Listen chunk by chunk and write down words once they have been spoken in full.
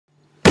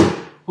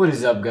What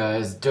is up,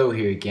 guys? Doe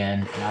here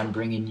again, and I'm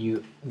bringing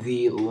you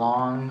the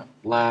long-awaited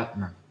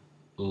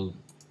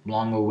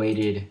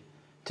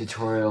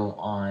tutorial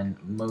on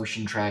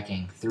motion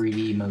tracking,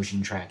 3D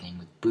motion tracking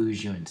with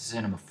Boujou and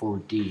Cinema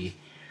 4D.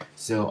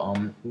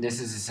 So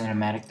this is a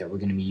cinematic that we're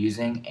going to be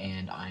using,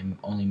 and I'm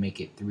only make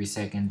it 3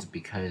 seconds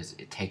because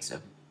it takes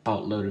a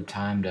buttload of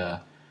time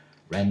to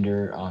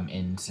render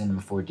in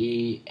Cinema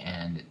 4D,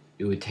 and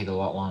it would take a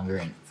lot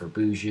longer for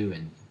Boujou,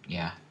 and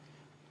yeah.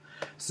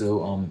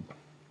 So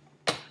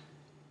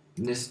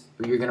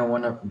you're going to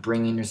want to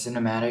bring in your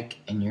cinematic,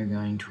 and you're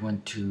going to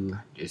want to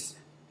just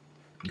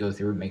go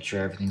through it, make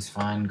sure everything's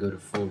fine, go to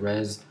full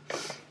res,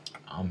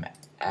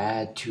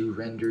 add to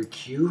render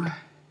queue,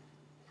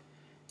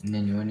 and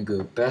then you want to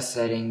go best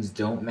settings.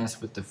 Don't mess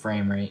with the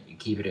frame rate, you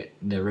keep it at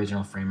the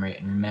original frame rate,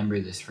 and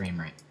remember this frame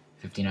rate,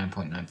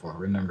 59.94,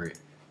 remember it.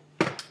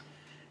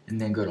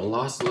 And then go to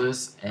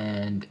lossless,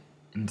 and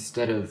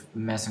instead of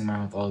messing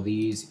around with all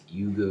these,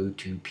 you go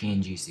to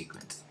PNG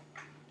sequence,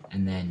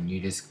 and then you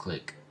just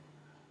click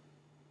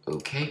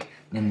OK,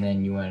 and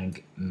then you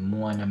want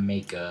to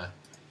make a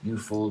new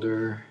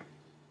folder.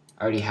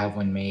 I already have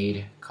one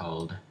made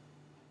called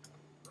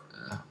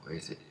where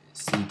is it?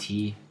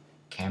 CT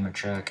camera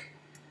track.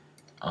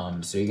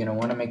 So you're gonna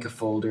want to make a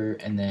folder,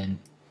 and then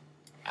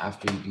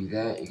after you do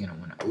that, you're gonna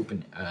want to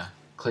open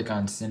click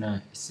on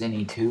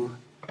Cine 2,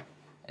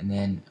 and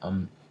then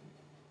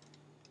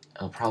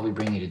it'll probably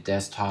bring you to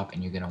desktop,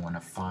 and you're gonna want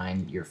to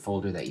find your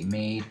folder that you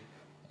made,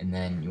 and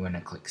then you want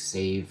to click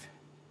save.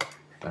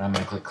 But I'm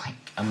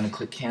gonna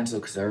click cancel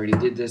because I already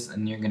did this,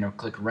 and you're gonna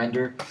click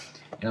render,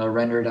 and it'll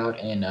render it out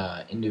in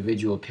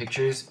individual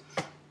pictures,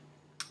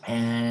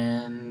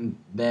 and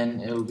then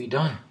it'll be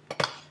done.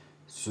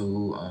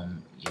 So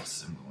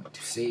yes, I'm going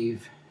to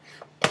save.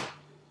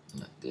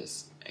 Let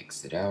this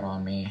exit out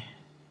on me.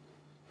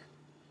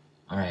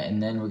 Alright,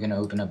 and then we're gonna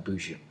open up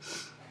Boujou.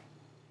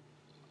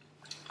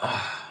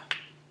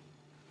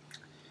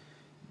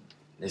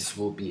 This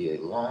will be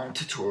a long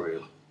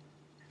tutorial,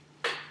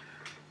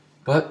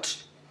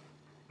 but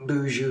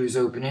Boujou is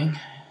opening.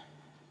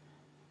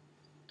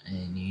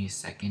 Any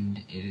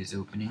second it is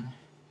opening.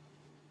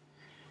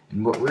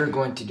 And what we're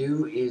going to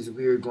do is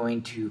we're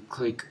going to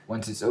click,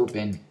 once it's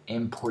open,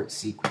 import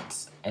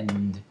sequence.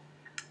 And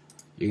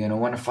you're going to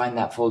want to find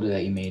that folder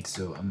that you made.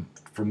 So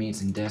for me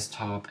it's in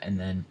desktop, and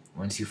then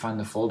once you find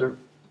the folder,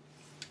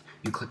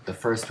 you click the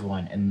first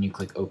one and then you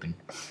click open.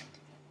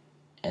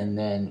 And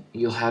then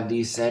you'll have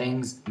these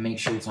settings. Make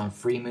sure it's on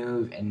free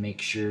move, and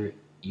make sure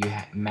you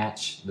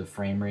match the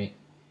frame rate.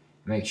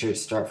 Make sure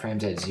start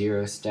frames at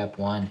 0, step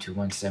 1 to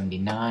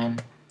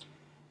 179,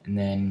 and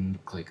then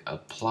click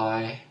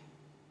apply.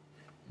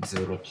 And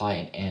so it'll apply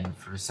an N.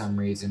 For some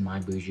reason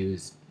my Boujou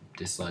is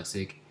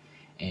dyslexic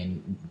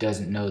and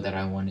doesn't know that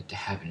I want it to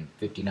have it in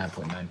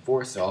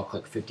 59.94, so I'll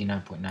click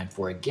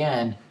 59.94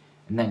 again,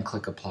 and then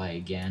click apply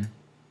again,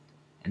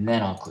 and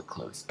then I'll click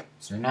close.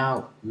 So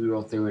now we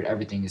roll through it,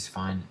 everything is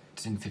fine,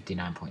 it's in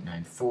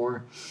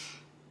 59.94.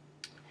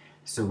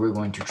 So we're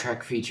going to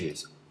track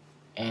features.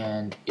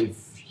 And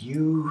if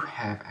you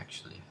have,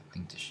 actually, I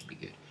think this should be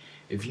good.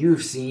 If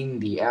you've seen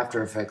the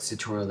After Effects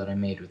tutorial that I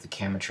made with the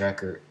camera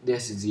tracker,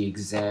 this is the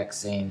exact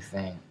same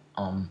thing.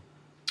 I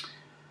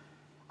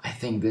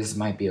think this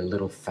might be a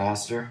little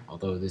faster,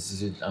 although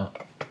this is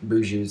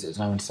Boujou's its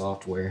own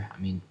software. I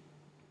mean,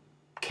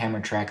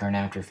 camera tracker and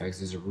After Effects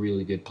is a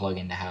really good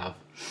plugin to have.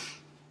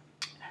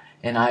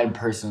 And I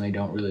personally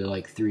don't really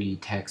like 3D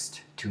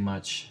text too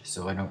much,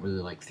 so I don't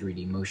really like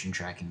 3D motion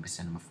tracking with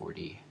Cinema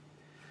 4D.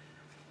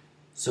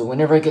 So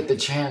whenever I get the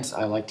chance,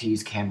 I like to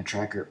use camera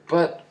tracker.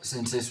 But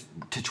since this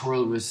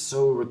tutorial was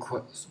so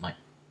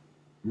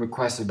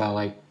requested by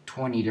like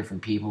 20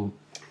 different people,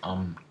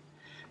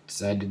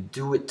 decided to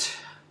do it.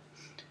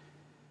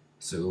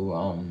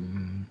 So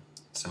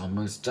it's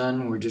almost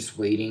done. We're just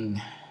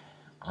waiting.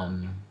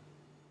 I'm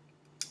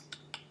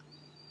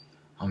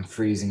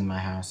freezing in my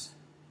house.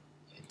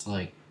 It's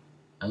like,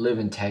 I live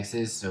in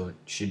Texas, so it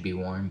should be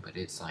warm, but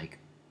it's like,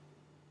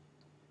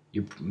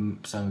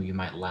 some of you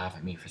might laugh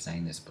at me for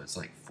saying this, but it's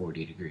like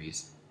 40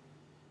 degrees.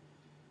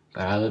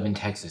 But I live in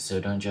Texas, so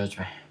don't judge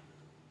me.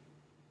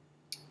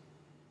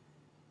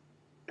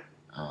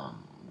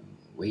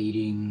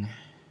 Waiting.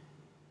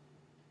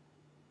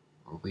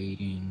 We're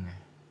waiting.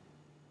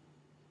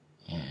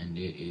 And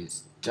it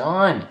is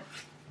done!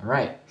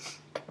 Alright.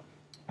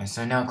 And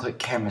so now click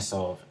camera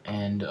solve.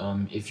 And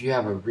if you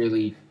have a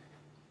really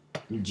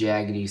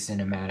jaggedy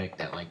cinematic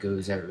that like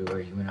goes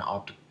everywhere, you want to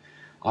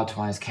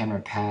optimize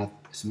camera path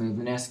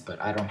smoothness,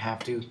 but I don't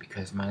have to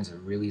because mine's a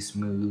really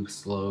smooth,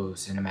 slow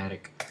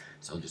cinematic.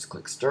 So I'll just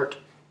click start,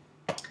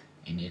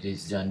 and it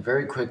is done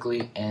very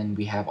quickly. And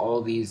we have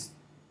all these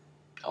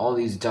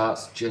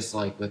dots just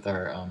like with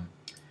our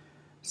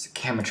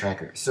camera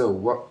tracker. So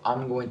what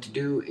I'm going to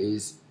do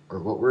is, or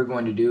what we're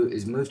going to do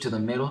is move to the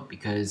middle,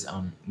 because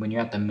when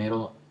you're at the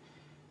middle,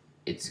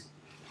 it's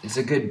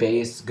a good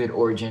base, good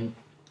origin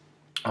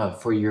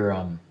for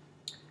your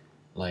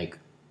like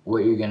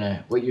what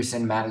your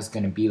cinematic is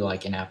gonna be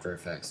like in After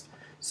Effects.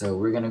 So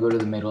we're gonna go to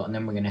the middle, and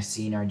then we're gonna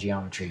scene our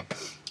geometry.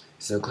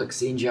 So click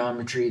Scene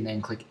Geometry, and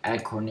then click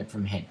Add Coordinate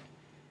from Hint.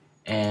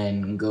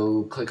 And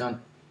go click on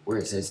where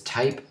it says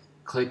Type,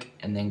 click,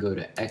 and then go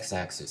to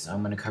X-axis.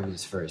 I'm going to cover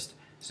this first.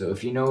 So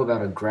if you know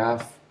about a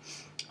graph,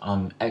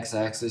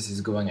 X-axis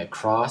is going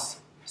across.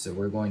 So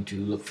we're going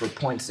to look for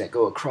points that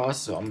go across.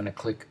 So I'm going to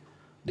click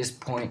this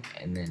point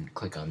and then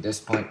click on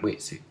this point.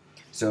 Wait, see.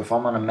 So if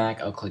I'm on a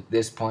Mac, I'll click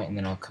this point and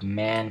then I'll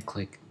command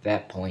click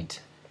that point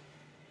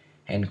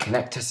and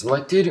connect to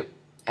selected.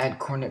 Add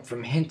coordinate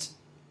from hint.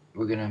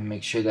 We're gonna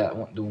make sure that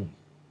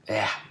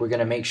we're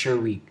gonna make sure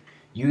we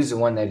use the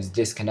one that is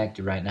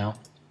disconnected right now,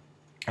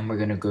 and we're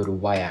gonna go to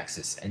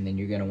Y-axis, and then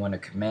you're gonna want to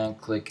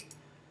command click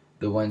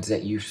the ones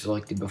that you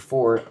selected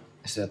before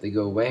so that they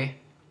go away.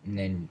 And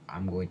then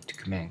I'm going to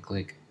command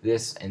click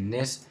this and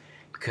this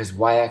because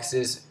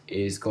Y-axis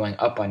is going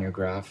up on your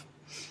graph,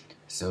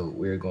 so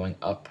we're going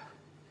up.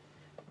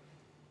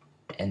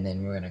 And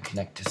then we're going to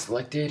connect to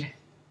selected,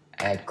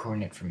 add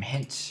coordinate from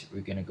hint.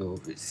 We're going to go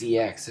over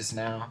Z-axis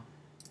now.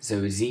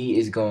 So Z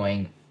is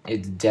going,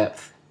 it's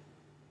depth.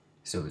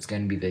 So it's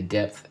going to be the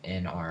depth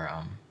in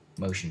our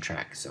motion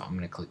track. So I'm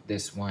going to click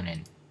this one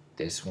and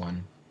this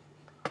one.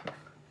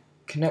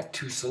 Connect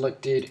to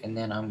selected, and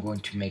then I'm going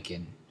to make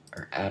in,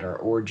 or add our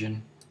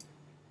origin.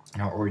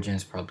 And our origin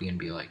is probably going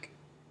to be like,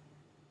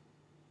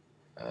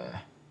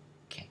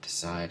 can't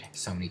decide,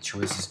 so many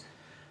choices.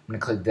 I'm going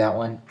to click that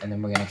one, and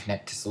then we're going to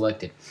connect to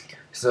selected.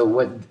 So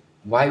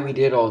why we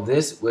did all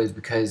this was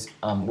because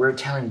we're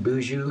telling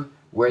Boujou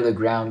where the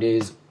ground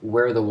is,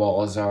 where the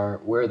walls are,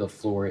 where the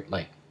floor,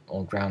 like,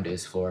 well, ground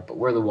is floor, but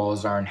where the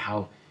walls are and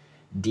how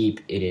deep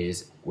it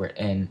is.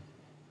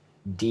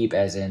 Deep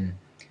as in,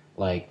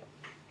 like,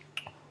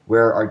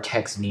 where our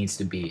text needs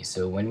to be.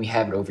 So when we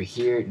have it over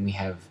here and we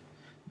have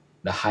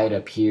the height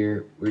up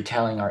here, we're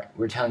telling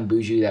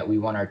Boujou that we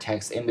want our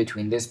text in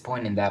between this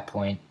point and that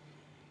point,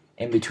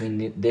 in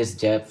between this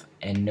depth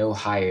and no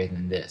higher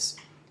than this.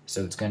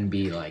 So it's going to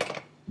be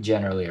like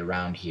generally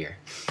around here.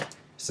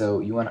 So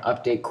you want to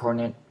update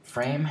coordinate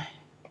frame,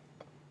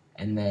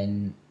 and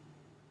then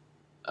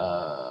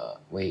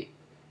wait,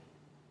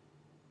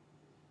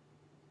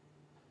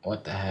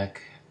 what the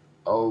heck?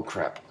 Oh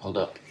crap, hold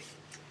up.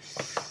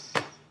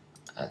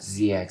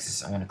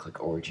 Z-axis, I'm going to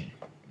click origin.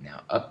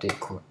 Now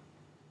update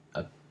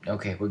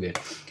okay, we're good.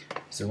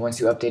 So once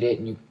you update it,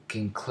 you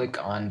can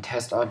click on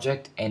test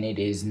object, and it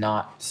is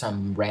not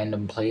some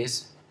random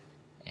place.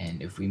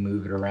 And if we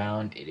move it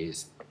around, it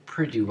is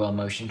pretty well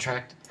motion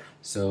tracked.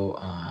 So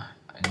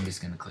I'm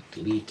just going to click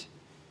delete,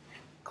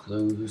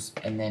 close,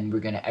 and then we're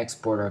going to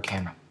export our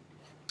camera.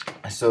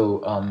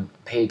 So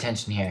pay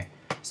attention here.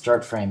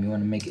 Start frame, you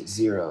want to make it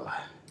 0.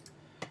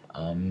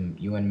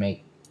 You want to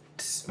make,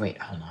 wait,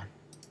 hold on.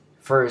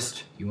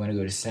 First, you want to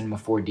go to Cinema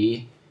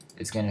 4D.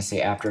 It's going to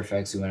say After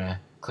Effects. You want to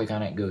click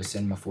on it, go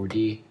Cinema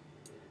 4D.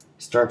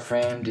 Start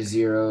frame to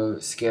 0,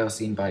 scale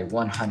scene by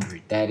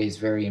 100. That is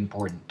very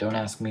important. Don't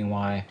ask me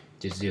why,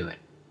 just do it.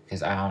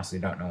 Because I honestly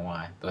don't know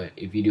why. But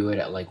if you do it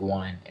at like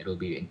 1, it'll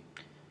be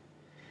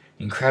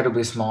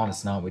incredibly small.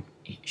 That's not what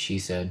she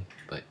said,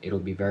 but it'll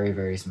be very,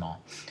 very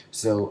small.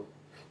 So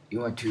you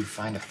want to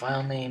find a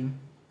file name,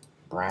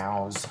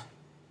 browse.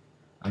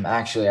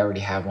 Actually, I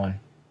already have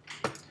one.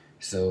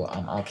 So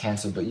I'll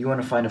cancel, but you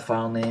want to find a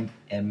file name,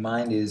 and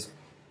mine is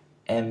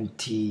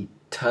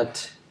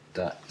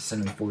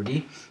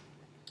mttut.cinema4d,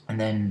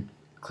 and then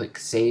click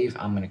save.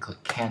 I'm going to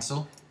click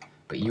cancel,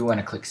 but you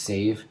want to click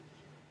save,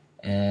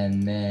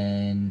 and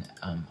then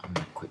I'm going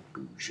to quit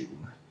Boujou,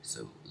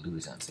 so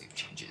lose unsafe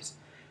changes,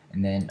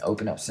 and then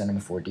open up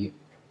Cinema 4D.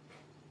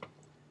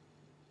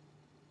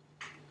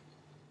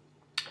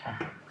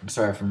 I'm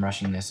sorry if I'm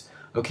rushing this.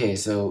 Okay,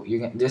 so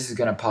this is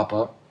going to pop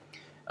up.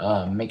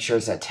 Make sure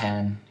it's at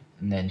 10.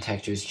 And then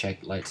textures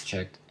checked, lights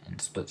checked,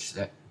 and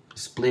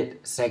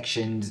split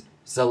sections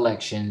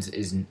selections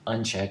is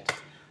unchecked.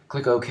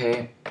 Click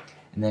OK,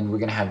 and then we're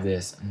gonna have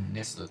this. And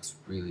this looks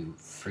really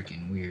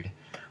freaking weird.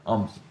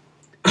 You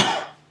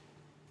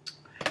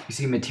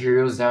see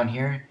materials down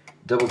here.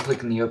 Double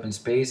click in the open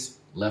space.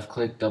 Left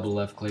click, double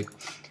left click,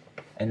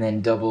 and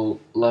then double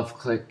left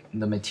click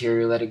the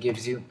material that it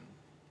gives you.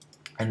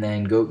 And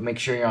then go make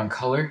sure you're on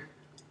color.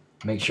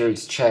 Make sure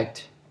it's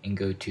checked, and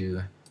go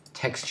to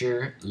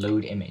texture,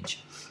 load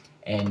image,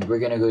 and we're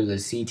going to go to the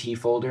CT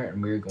folder,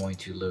 and we're going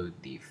to load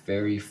the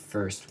very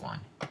first one.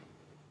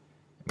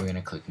 We're going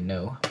to click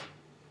no,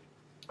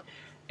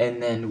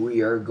 and then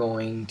we are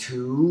going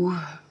to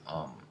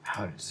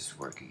how does this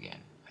work again?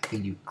 I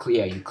think you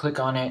click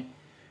on it,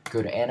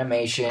 go to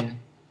animation,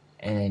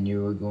 and then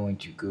you are going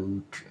to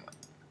go to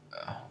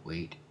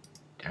wait,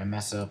 did I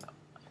mess up?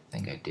 I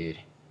think I did.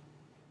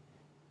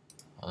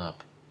 Hold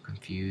up,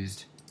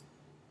 confused.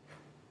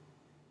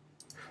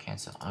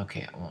 Cancel.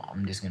 Okay, well,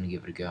 I'm just going to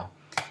give it a go.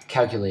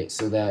 Calculate,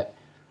 so that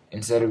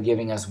instead of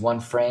giving us 1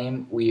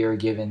 frame, we are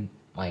given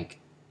like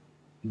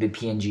the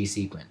PNG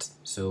sequence.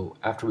 So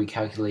after we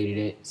calculated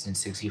it, it's in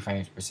 60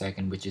 frames per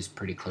second, which is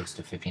pretty close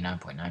to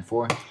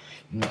 59.94.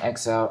 You can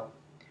X out,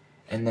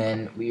 and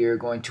then we are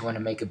going to want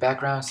to make a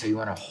background. So you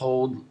want to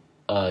hold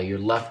your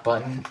left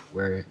button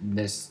where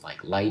this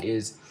like light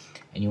is,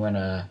 and you want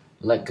to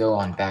let go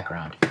on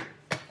background,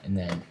 and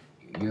then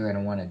you're going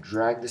to want to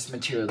drag this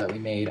material that we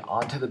made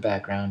onto the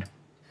background,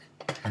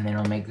 and then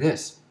it'll make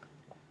this.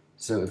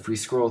 So if we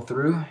scroll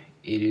through,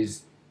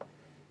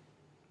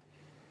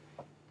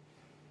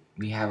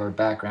 we have our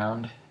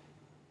background.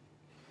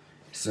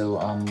 So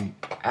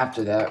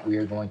after that, we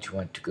are going to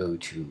want to go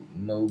to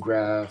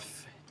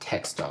MoGraph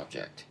text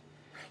object.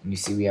 And you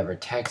see we have our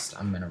text.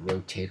 I'm going to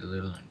rotate a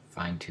little and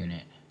fine tune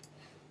it.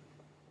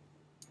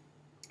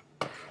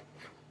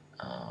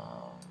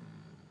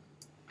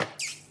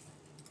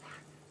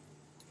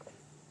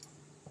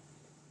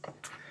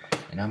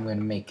 And I'm going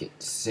to make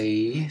it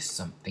say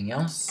something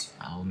else.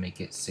 I'll make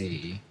it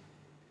say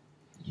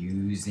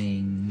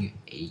UsingAE.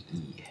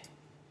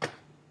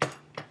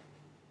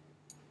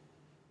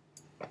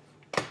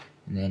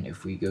 And then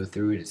if we go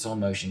through it, it's all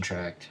motion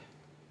tracked.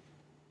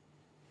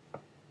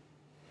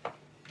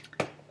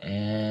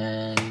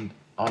 And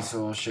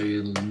also I'll show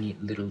you a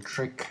neat little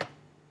trick.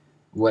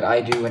 What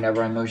I do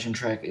whenever I motion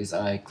track is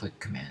I click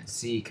Command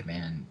C,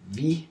 Command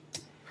V,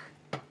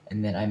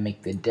 and then I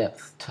make the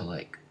depth to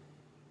like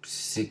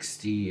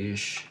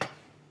 60-ish,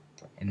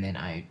 and then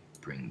I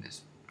bring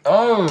this,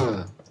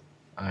 alright,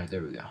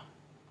 there we go.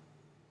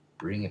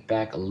 Bring it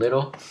back a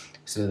little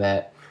so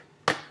that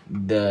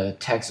the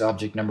text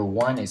object number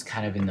 1 is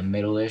kind of in the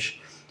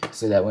middle-ish,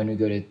 so that when we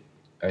go to,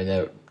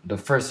 or the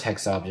first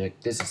text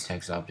object, this is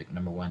text object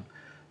number 1,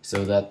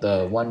 so that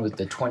the one with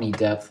the 20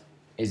 depth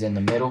is in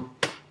the middle.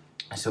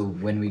 So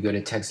when we go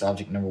to text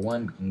object number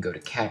 1, we can go to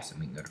caps and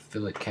we can go to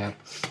fillet cap,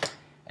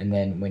 and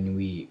then when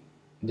we,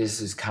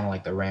 this is kind of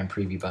like the RAM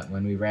preview button.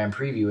 When we RAM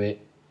preview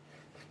it,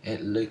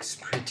 it looks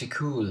pretty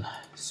cool.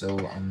 So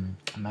I'm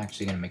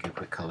actually gonna make a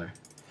quick color,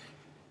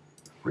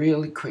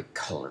 really quick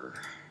color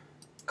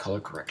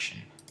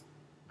correction.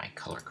 My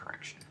color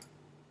correction.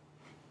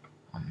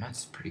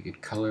 That's pretty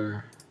good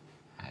color.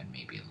 Add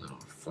maybe a little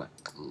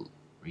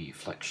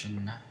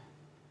reflection.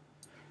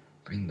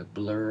 Bring the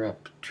blur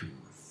up to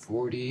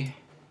 40,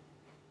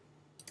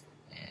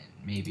 and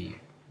maybe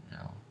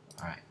no.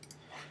 All right.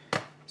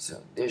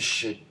 So this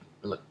should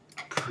look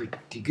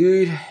pretty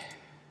good.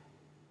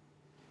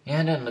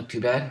 Yeah, it doesn't look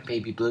too bad.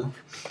 Baby blue.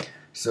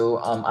 So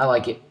I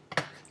like it.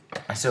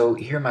 So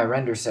here are my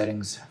render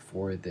settings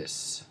for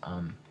this.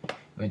 I'm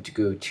going to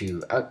go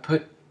to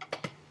output.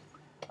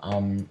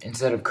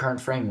 Instead of current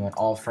frame, you want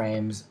all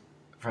frames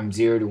from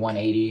 0 to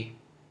 180.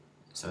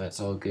 So that's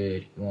all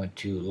good. You want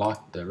to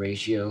lock the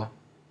ratio.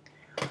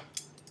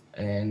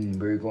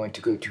 And we're going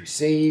to go to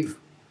save.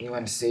 You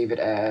want to save it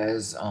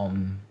as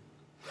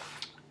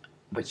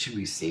what should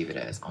we save it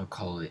as? I'll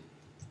call it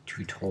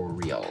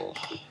tutorial,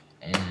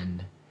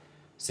 and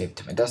save it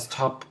to my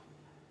desktop,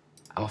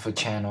 alpha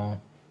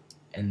channel,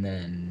 and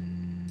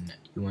then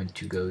you want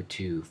to go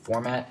to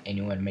format and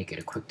you want to make it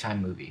a QuickTime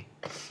movie,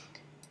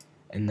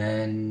 and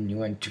then you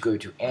want to go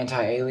to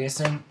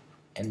anti-aliasing,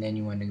 and then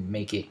you want to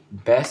make it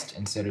best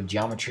instead of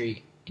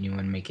geometry, and you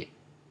want to make it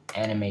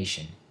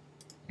animation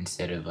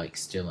instead of like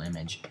still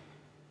image.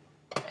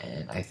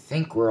 And I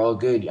think we're all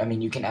good. I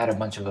mean, you can add a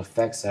bunch of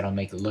effects that'll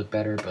make it look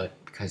better, but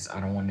because I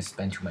don't want to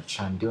spend too much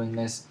time doing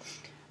this,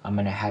 I'm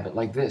gonna have it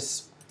like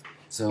this.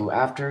 So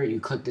after you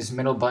click this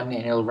middle button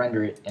and it'll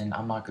render it, and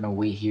I'm not gonna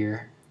wait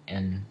here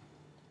and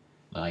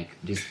like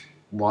just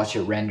watch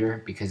it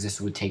render because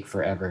this would take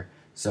forever.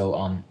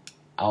 So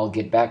I'll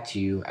get back to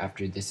you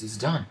after this is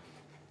done.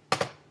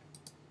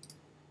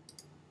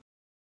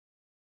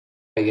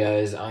 Hey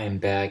guys, I am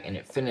back and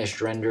it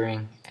finished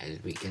rendering.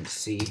 As we can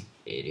see,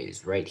 it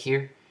is right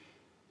here.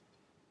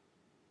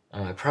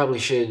 I probably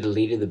should have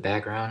deleted the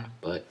background,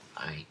 but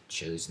I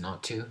chose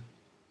not to.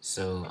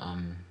 So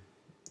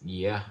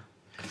yeah.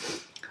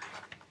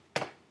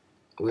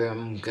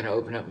 I'm gonna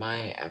open up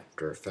my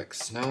After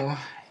Effects now,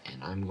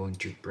 and I'm going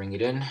to bring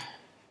it in.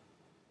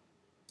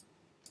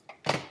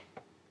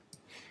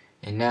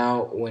 And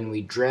now when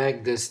we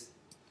drag this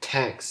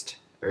text,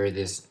 or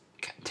this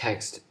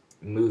text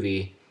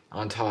movie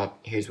on top,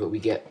 here's what we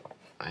get.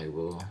 I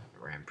will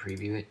RAM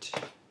preview it.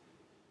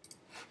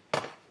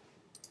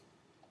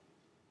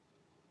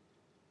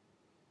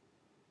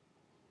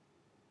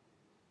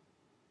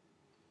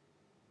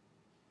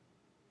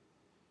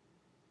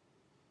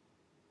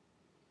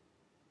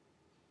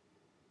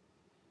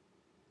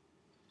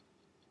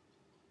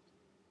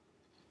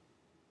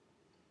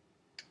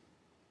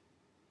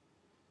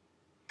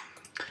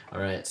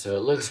 Alright, so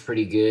it looks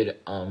pretty good.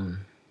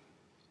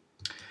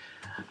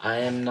 I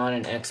am not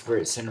an expert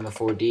at Cinema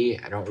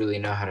 4D. I don't really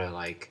know how to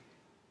like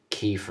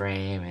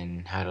keyframe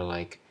and how to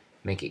like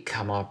make it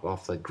come up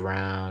off the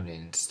ground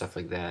and stuff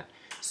like that.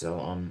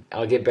 So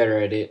I'll get better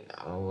at it.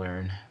 I'll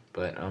learn.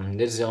 But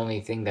this is the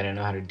only thing that I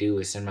know how to do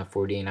with Cinema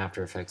 4D and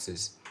After Effects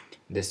is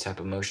this type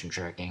of motion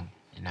tracking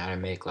and how to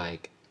make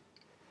like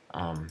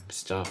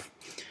stuff.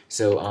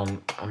 So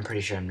I'm pretty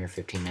sure I'm near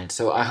 15 minutes.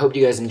 So I hope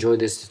you guys enjoyed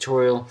this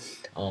tutorial.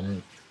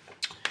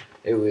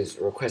 It was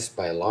requested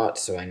by a lot,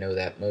 so I know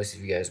that most of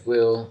you guys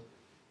will,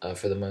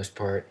 for the most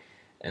part.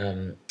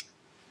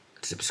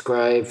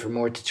 Subscribe for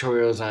more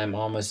tutorials. I'm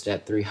almost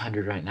at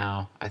 300 right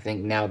now. I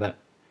think now that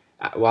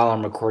while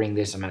I'm recording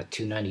this, I'm at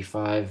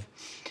 295.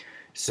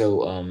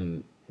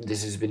 So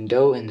this has been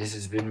Doe, and this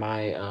has been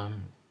my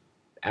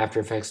After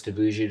Effects to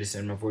Boujou to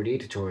Cinema 4D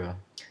tutorial.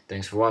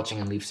 Thanks for watching,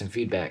 and leave some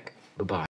feedback. Bye bye.